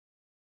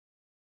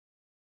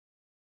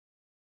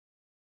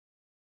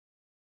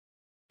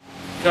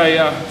Okay,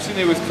 sitting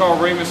here with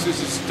Reimers. This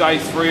is day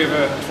 3 of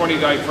a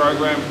 20-day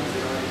program.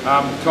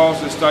 Kyle's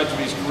at a stage of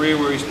his career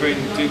where he's been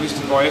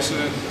delisted by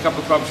Essendon. A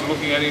couple of clubs are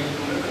looking at him,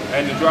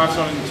 and the draft's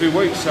on in 2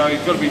 weeks, so he's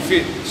got to be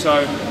fit.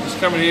 So he's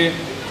coming here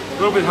a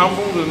little bit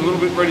humbled and a little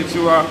bit ready to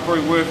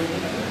probably work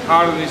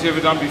harder than he's ever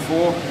done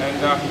before,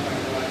 and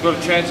got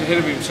a chance ahead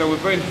of him. So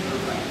we've been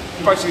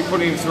basically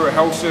putting him through a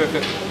health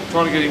circuit,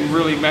 trying to get him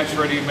really match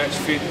ready and match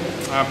fit,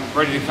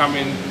 ready to come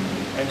in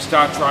and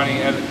start training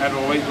at an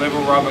elite level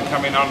rather than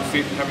come in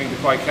unfit, having to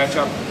play catch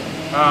up.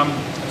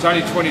 It's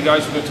only 20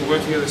 days we've got to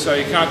work together, so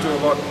you can't do a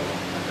lot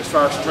as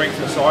far as strength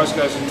and size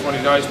goes in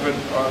 20 days, but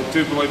I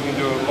do believe you can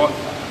do a lot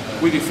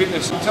with your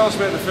fitness. Tell us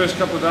about the first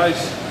couple of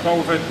days. Cole,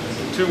 we've had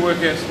 2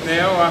 workouts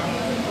now.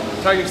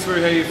 Take us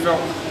through how you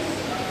felt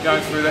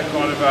going through that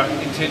kind of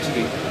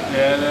intensity.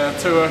 Yeah, the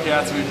 2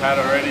 workouts we've had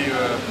already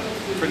were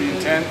pretty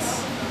intense.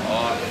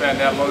 I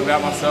found out a lot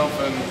about myself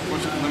and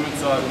pushed the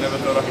limits I never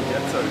thought I could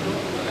get to.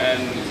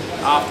 And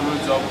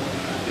afterwards, I've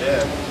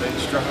been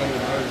struggling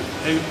to move.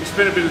 You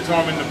spent a bit of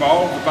time in the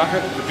bowl, the bucket,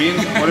 the bin,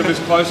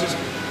 whatever's closest.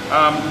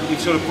 You've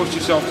sort of pushed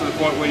yourself to the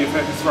point where you've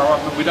had to throw up,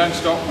 but we don't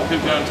stop. We'll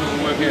keep going until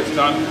the workout's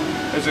done.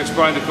 As I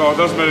explained to Kyle, it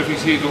doesn't matter if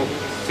he's here till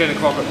 10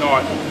 o'clock at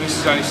night. This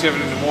is only 7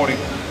 in the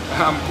morning.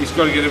 He's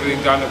got to get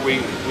everything done that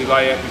we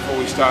lay out before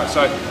we start.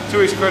 So to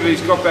his credit,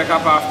 he's got back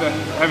up after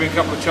having a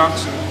couple of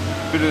chunks and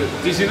a bit of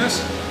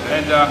dizziness,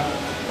 and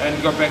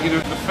got back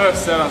into it. The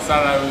first set on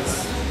Saturday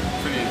was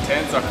pretty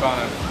intense. I kind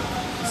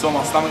of saw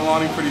my stomach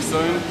lining pretty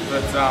soon,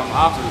 but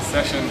after the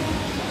session,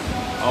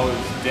 I was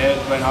dead.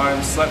 Went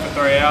home, slept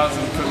for 3 hours,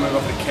 and couldn't move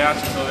off the couch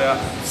until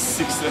about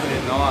 6:30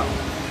 at night.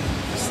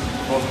 Just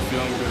wasn't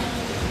feeling good.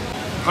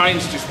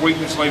 Pain's just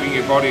weakness leaving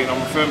your body, and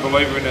I'm a firm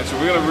believer in that. So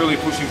we're going to really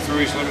push him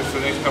through his limits for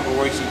the next couple of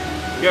weeks. And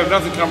yeah, if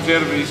nothing comes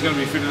out of it, he's going to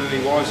be fitter than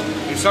he was.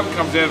 If something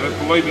comes out of it,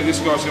 believe me, this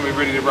guy's going to be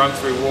ready to run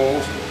through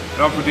walls.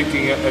 And I'm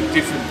predicting a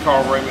different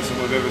Kyle Reimers than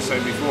we've ever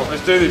seen before.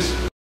 Let's do this.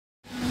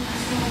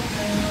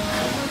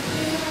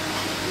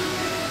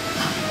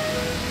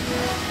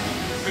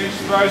 Bench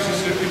throws is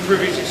to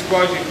improve his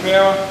explosive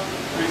power.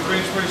 His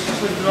bench press,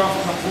 slip it off,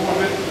 come forward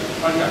a bit.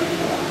 Okay,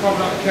 pop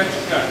it up and catch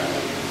it, go.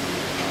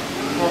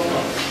 5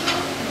 times.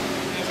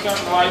 It's going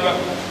to labour,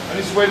 and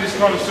this is where this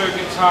kind of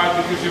circuit's hard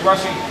because you're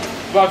rushing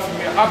blood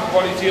from your upper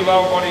body to your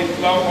lower body to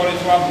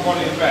upper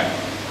body and back.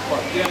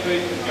 Right, down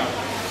deep and go.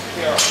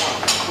 Power up,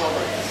 1,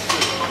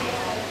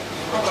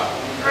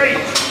 2,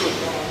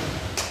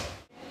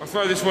 I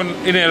throw this one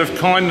in out of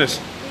kindness.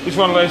 This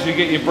one allows you to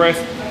get your breath,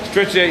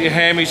 stretch out your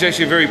hammies. It's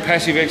actually a very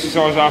passive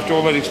exercise after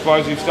all that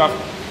explosive stuff.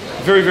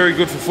 Very, very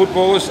good for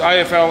footballers,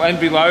 AFL and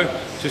below,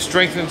 to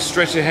strengthen,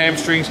 stretch the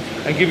hamstrings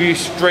and give you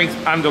strength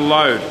under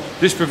load.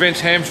 This prevents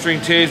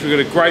hamstring tears. We've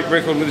got a great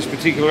record with this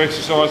particular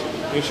exercise.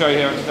 I'll show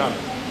you how it's done.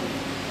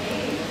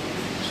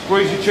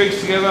 Squeeze your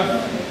cheeks together,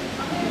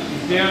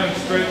 down and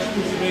stretch,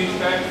 push your knees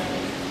back.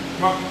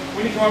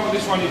 When you come up with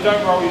this one, you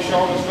don't roll your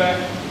shoulders back,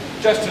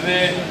 just to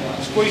there,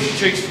 squeeze your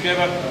cheeks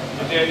together,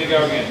 and down you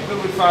go again. A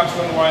little bit faster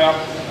on the way up,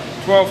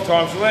 12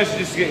 times. It allows you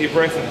just to get your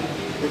breath and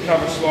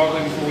recover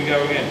slightly before we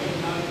go again.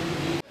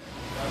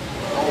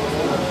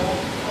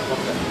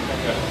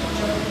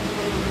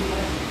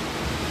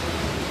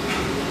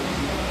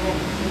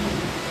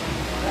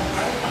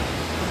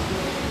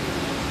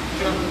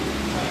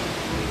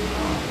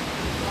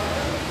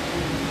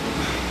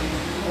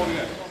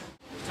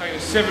 It's taken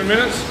us 7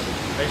 minutes.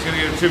 He's going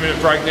to get a 2-minute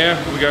break now,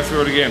 and we go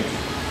through it again.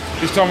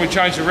 This time we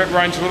change the rep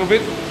range a little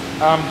bit.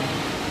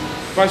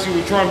 Basically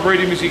we try and breed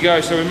him as he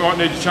goes, so we might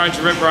need to change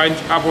the rep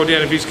range up or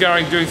down. If he's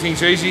doing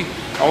things easy,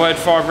 I'll add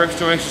 5 reps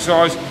to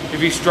exercise. If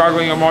he's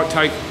struggling, I might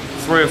take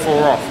 3 or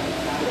 4 off.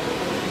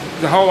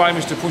 The whole aim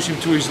is to push him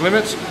to his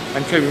limits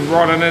and keep him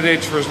right on that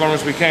edge for as long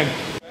as we can.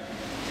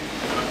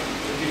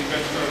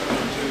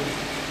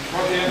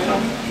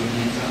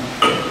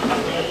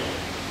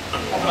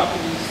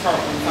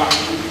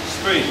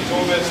 Speed, it's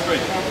all about speed.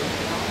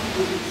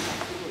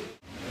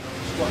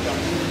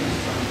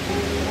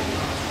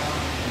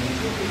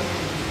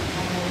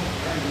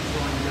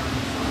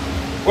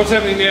 What's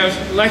happening now is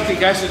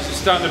lactic acids are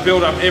starting to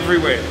build up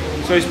everywhere.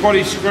 So his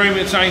body's screaming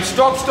and saying,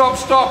 stop, stop,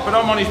 stop, but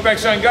I'm on his back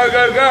saying, go,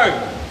 go, go.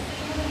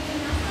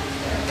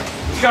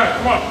 Let's go,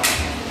 come on.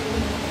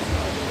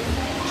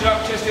 Chin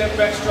up, chest out,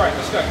 back straight.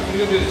 Let's go, we're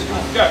gonna do this, come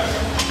on, go.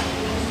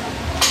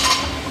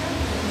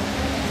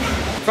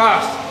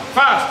 Fast,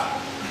 fast.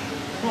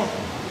 Come on.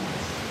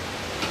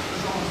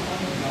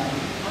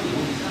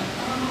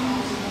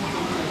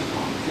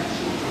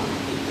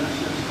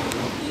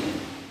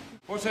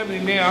 What's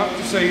happening now,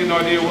 just so you get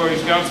an idea where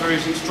he's going through,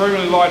 he's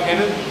extremely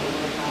light-headed.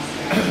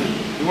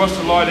 He wants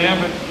to lie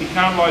down, but he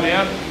can't lie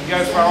down. He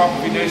can go far up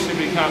if he needs to,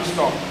 but he can't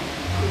stop.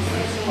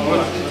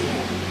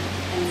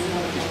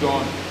 He's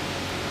gone.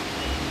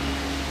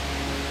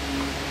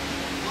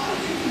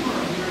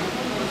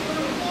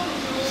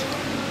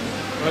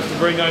 I have to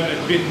rename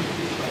that bin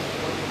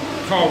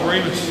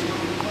Reimers.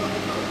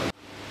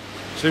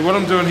 So what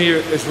I'm doing here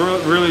is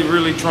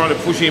really trying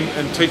to push him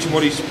and teach him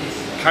what he's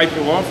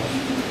capable of,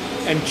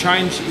 and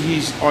change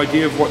his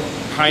idea of what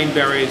pain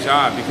barriers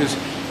are, because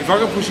if I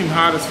can push him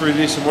harder through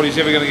this than what he's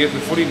ever going to get in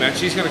the footy match,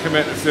 he's going to come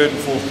out in the third and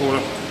fourth quarter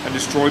and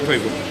destroy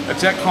people.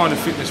 It's that kind of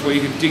fitness where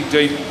you can dig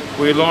deep,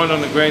 where you're lying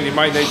on the ground, you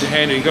may need to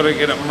handle, you've got to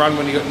get up and run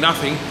when you've got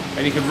nothing,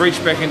 and you can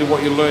reach back into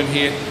what you learn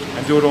here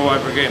and do it all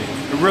over again.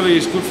 It really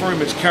is good for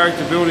him. It's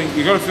character building.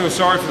 You've got to feel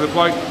sorry for the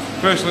bloke.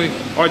 Personally,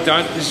 I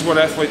don't. This is what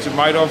athletes are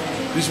made of.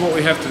 This is what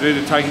we have to do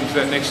to take him to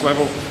that next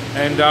level.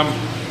 And,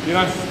 you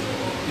know,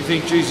 you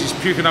think, geez, he's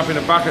puking up in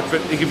a bucket,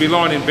 but he could be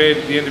lying in bed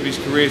at the end of his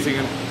career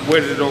thinking,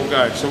 where did it all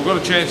go? So we've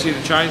got a chance here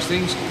to change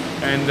things,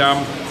 and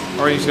I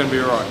reckon he's going to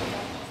be all right.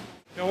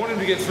 Now, I want him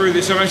to get through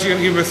this. I'm actually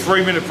going to give him a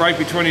 3-minute break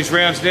between his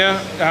rounds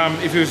now.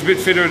 If he was a bit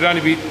fitter, it'd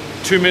only be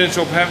 2 minutes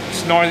or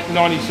perhaps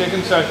 90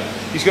 seconds. So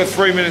he's got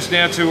 3 minutes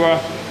now to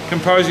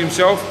compose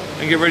himself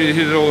and get ready to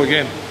hit it all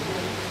again.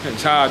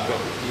 It's hard, but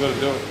you've got to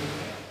do it.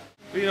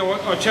 But you know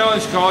what, I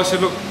challenged Kyle, I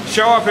said, look,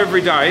 show up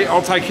every day,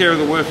 I'll take care of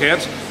the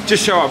workouts,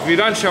 just show up. If you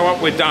don't show up,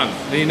 we're done.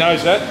 And he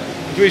knows that.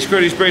 To his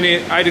credit, he's been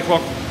here at 8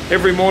 o'clock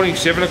every morning,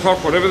 7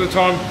 o'clock, whatever the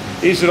time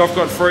is that I've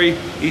got free.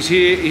 He's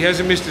here, he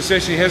hasn't missed a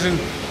session, he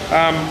hasn't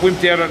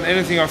wimped out on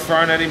anything I've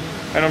thrown at him,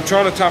 and I'm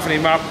trying to toughen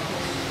him up,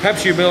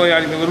 perhaps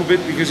humiliate him a little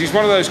bit, because he's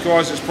one of those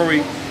guys that's probably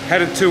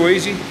had it too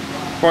easy,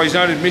 by his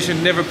own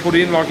admission, never put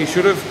in like he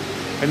should have,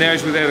 and now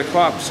he's without a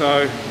club.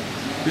 So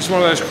this is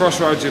one of those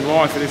crossroads in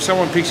life, and if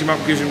someone picks him up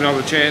and gives him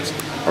another chance,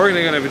 I reckon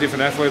they're going to have a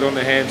different athlete on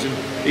their hands, and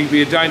he can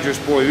be a dangerous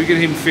boy. If we get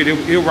him fit,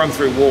 he'll run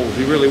through walls,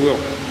 he really will.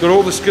 Got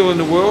all the skill in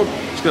the world,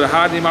 just got to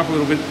harden him up a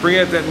little bit, bring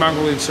out that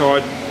mongrel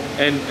inside,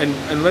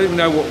 and let him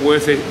know what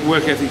work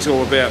ethic's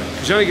all about.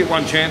 Because you only get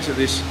one chance at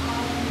this,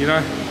 you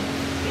know,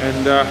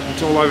 and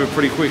it's all over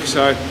pretty quick.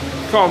 So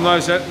Kyle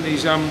knows that, and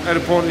he's at a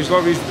point in his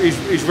life,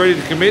 he's ready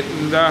to commit,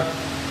 and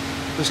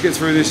let's get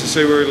through this and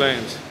see where he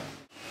lands.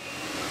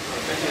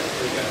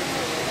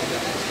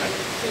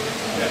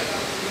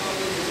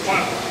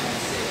 One,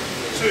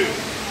 two,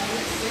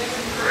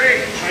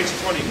 three. Makes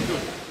 20.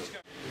 Good. Let's go.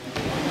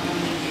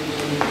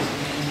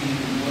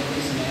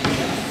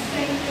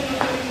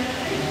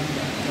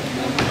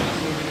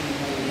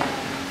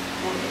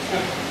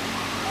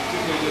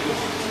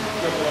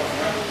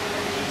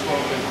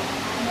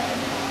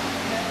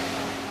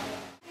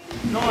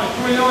 Nine.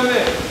 29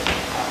 there.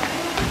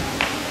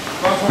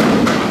 Last one.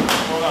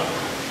 Well done.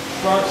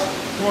 Strikes.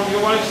 Come on, you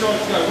got one extra to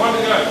go. One to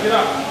go. Get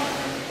up.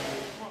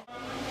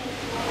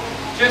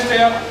 Chest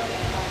out.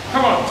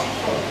 Come on.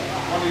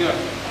 One to go.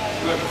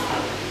 Look.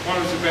 One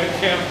was a bad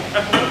count.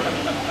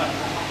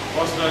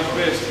 Boss knows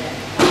best.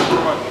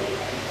 Right.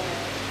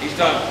 He's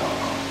done.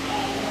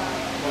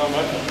 Well done,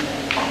 mate.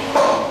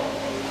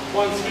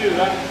 One spew,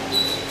 though.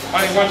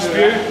 Only one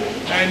spew.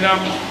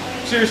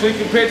 And seriously,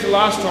 compared to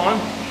last time,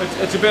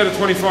 it's about a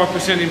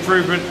 25%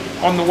 improvement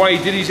on the way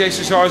he did his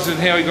exercises and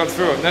how he got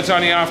through it. And that's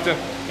only after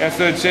our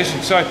third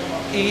session. So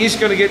he is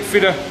going to get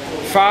fitter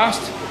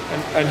fast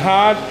and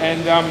hard,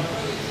 and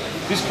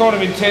this kind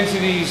of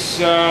intensity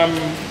is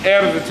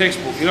out of the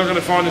textbook. You're not going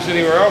to find this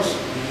anywhere else.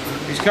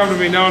 He's come to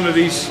be known that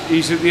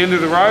he's at the end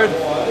of the road,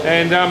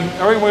 and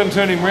I reckon we're going to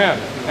turn him around,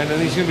 and then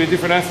he's going to be a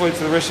different athlete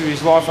for the rest of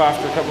his life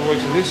after a couple of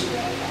weeks of this.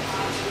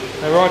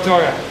 All right,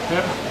 Tiger?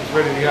 Yep. He's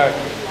ready to go.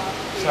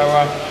 So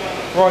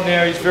right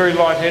now he's very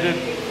light-headed,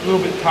 a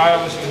little bit pale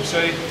as you can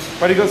see,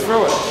 but he got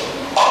through it.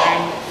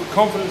 And the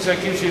confidence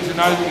that gives you to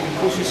know that you can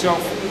push yourself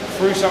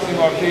through something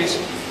like this,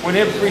 when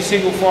every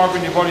single fibre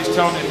in your body's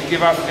telling you to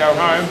give up and go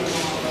home,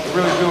 it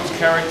really builds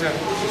character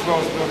as well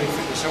as building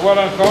fitness. So well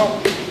done,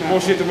 Kyle.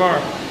 More shit tomorrow.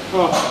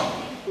 Oh.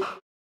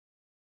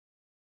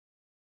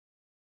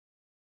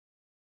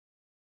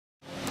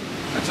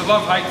 It's a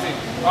love-hate thing.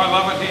 I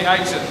love it, he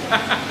hates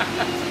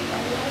it.